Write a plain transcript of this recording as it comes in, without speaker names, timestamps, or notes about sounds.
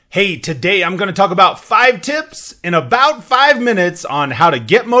Hey, today I'm going to talk about 5 tips in about 5 minutes on how to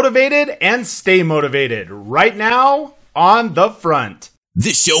get motivated and stay motivated right now on The Front.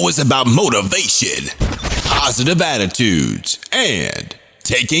 This show is about motivation, positive attitudes, and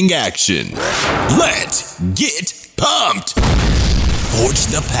taking action. Let's get pumped. Forge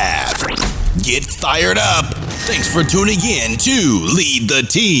the path. Get fired up. Thanks for tuning in to Lead the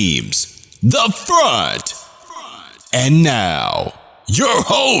Teams, The Front. And now, your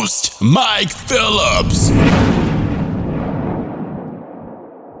host, Mike Phillips.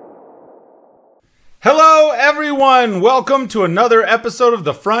 Hello, everyone. Welcome to another episode of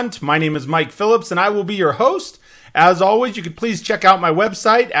The Front. My name is Mike Phillips, and I will be your host. As always, you could please check out my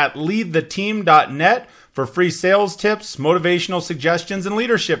website at leadtheteam.net for free sales tips, motivational suggestions, and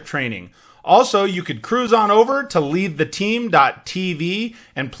leadership training. Also, you could cruise on over to leadtheteam.tv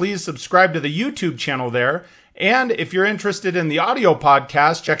and please subscribe to the YouTube channel there. And if you're interested in the audio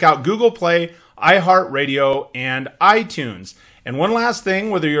podcast, check out Google Play, iHeartRadio, and iTunes. And one last thing,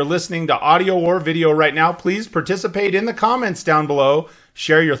 whether you're listening to audio or video right now, please participate in the comments down below.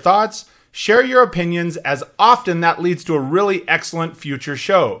 Share your thoughts, share your opinions, as often that leads to a really excellent future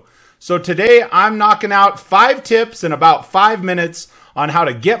show. So today I'm knocking out 5 tips in about 5 minutes on how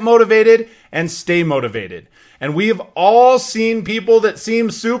to get motivated and stay motivated. And we've all seen people that seem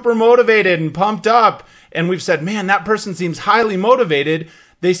super motivated and pumped up. And we've said, man, that person seems highly motivated.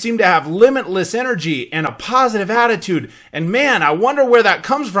 They seem to have limitless energy and a positive attitude. And man, I wonder where that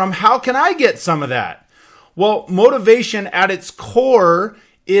comes from. How can I get some of that? Well, motivation at its core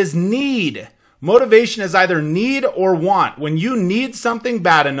is need. Motivation is either need or want. When you need something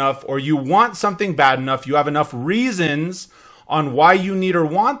bad enough or you want something bad enough, you have enough reasons on why you need or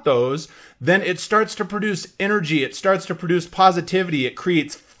want those, then it starts to produce energy. It starts to produce positivity. It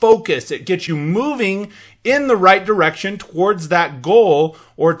creates focus. It gets you moving in the right direction towards that goal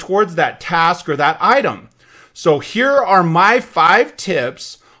or towards that task or that item. So here are my 5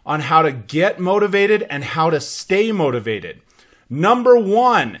 tips on how to get motivated and how to stay motivated. Number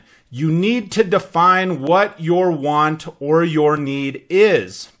 1, you need to define what your want or your need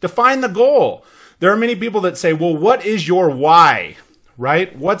is. Define the goal. There are many people that say, well, what is your why,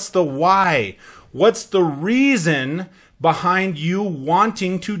 right? What's the why? What's the reason behind you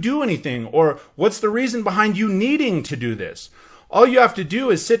wanting to do anything? Or what's the reason behind you needing to do this? All you have to do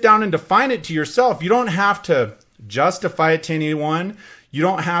is sit down and define it to yourself. You don't have to justify it to anyone. You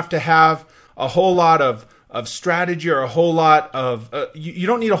don't have to have a whole lot of strategy or a whole lot of, you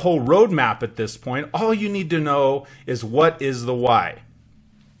don't need a whole roadmap at this point. All you need to know is what is the why.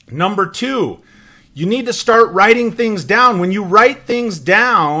 Number 2, you need to start writing things down. When you write things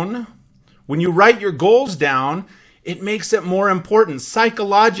down, when you write your goals down, it makes it more important.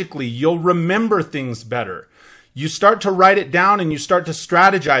 Psychologically, you'll remember things better. You start to write it down and you start to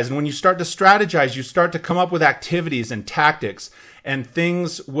strategize. And when you start to strategize, you start to come up with activities and tactics, and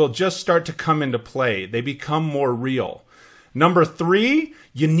things will just start to come into play. They become more real. Number 3,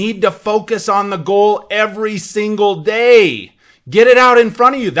 you need to focus on the goal every single day. Get it out in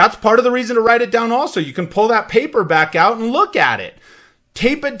front of you. That's part of the reason to write it down also. You can pull that paper back out and look at it.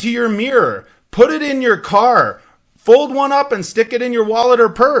 Tape it to your mirror. Put it in your car. Fold one up and stick it in your wallet or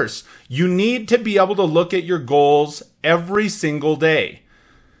purse. You need to be able to look at your goals every single day.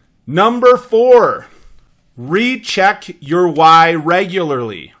 Number 4, recheck your why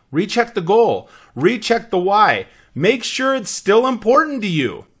regularly. Recheck the goal. Recheck the why. Make sure it's still important to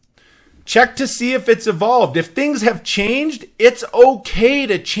you. Check to see if it's evolved. If things have changed, it's okay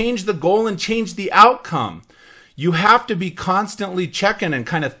to change the goal and change the outcome. You have to be constantly checking and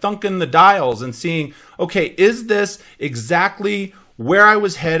kind of thunking the dials and seeing, okay, is this exactly where I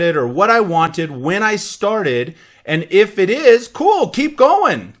was headed or what I wanted when I started? And if it is, cool, keep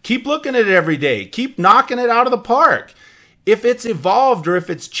going. Keep looking at it every day. Keep knocking it out of the park. If it's evolved or if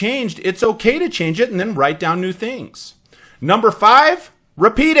it's changed, it's okay to change it and then write down new things. Number 5,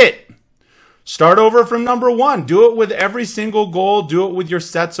 repeat it. Start over from number 1. Do it with every single goal. Do it with your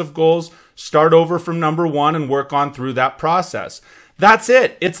sets of goals. Start over from number 1 and work on through that process. That's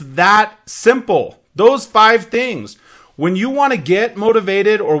it. It's that simple. Those 5 things. When you want to get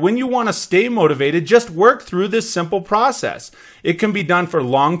motivated or when you want to stay motivated, just work through this simple process. It can be done for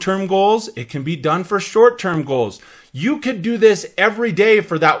long-term goals. It can be done for short-term goals. You could do this every day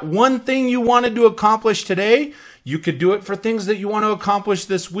for that one thing you wanted to accomplish today. You could do it for things that you want to accomplish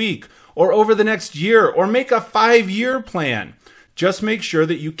this week or over the next year, or make a 5-year plan. Just make sure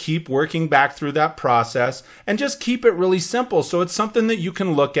that you keep working back through that process and just keep it really simple so it's something that you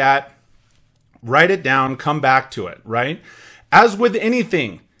can look at, write it down, come back to it, right? As with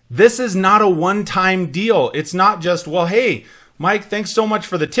anything, this is not a one-time deal. It's not just, well, hey, Mike, thanks so much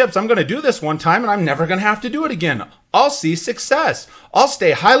for the tips. I'm going to do this one time and I'm never going to have to do it again. I'll see success. I'll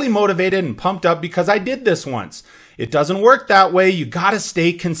stay highly motivated and pumped up because I did this once. It doesn't work that way. You got to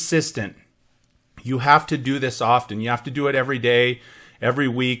stay consistent. You have to do this often. You have to do it every day, every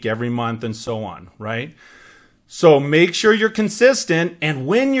week, every month, and so on, right? So make sure you're consistent. And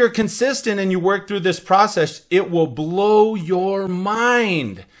when you're consistent and you work through this process, it will blow your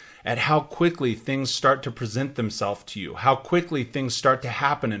mind at how quickly things start to present themselves to you, how quickly things start to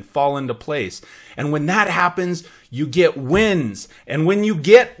happen and fall into place. And when that happens, you get wins. And when you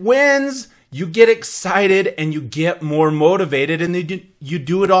get wins, you get excited and you get more motivated, and then you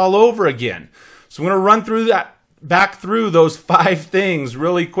do it all over again. So I'm going to run through back through those 5 things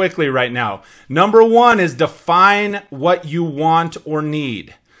really quickly right now. Number 1 is define what you want or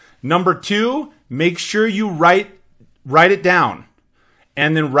need. Number 2, make sure you write it down.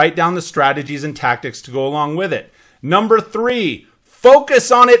 And then write down the strategies and tactics to go along with it. Number 3,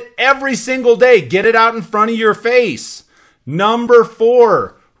 focus on it every single day. Get it out in front of your face. Number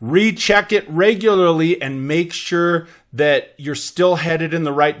 4, recheck it regularly and make sure that you're still headed in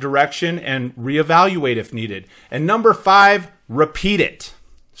the right direction and reevaluate if needed. And number 5, repeat it.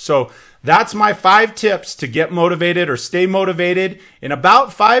 So that's my 5 tips to get motivated or stay motivated in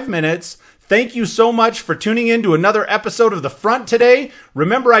about 5 minutes. Thank you so much for tuning in to another episode of The Front today.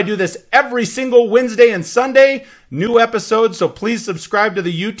 Remember, I do this every single Wednesday and Sunday, new episodes, so please subscribe to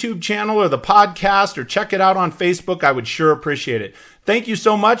the YouTube channel or the podcast or check it out on Facebook. I would sure appreciate it. Thank you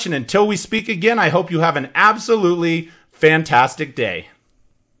so much, and until we speak again, I hope you have an absolutely fantastic day.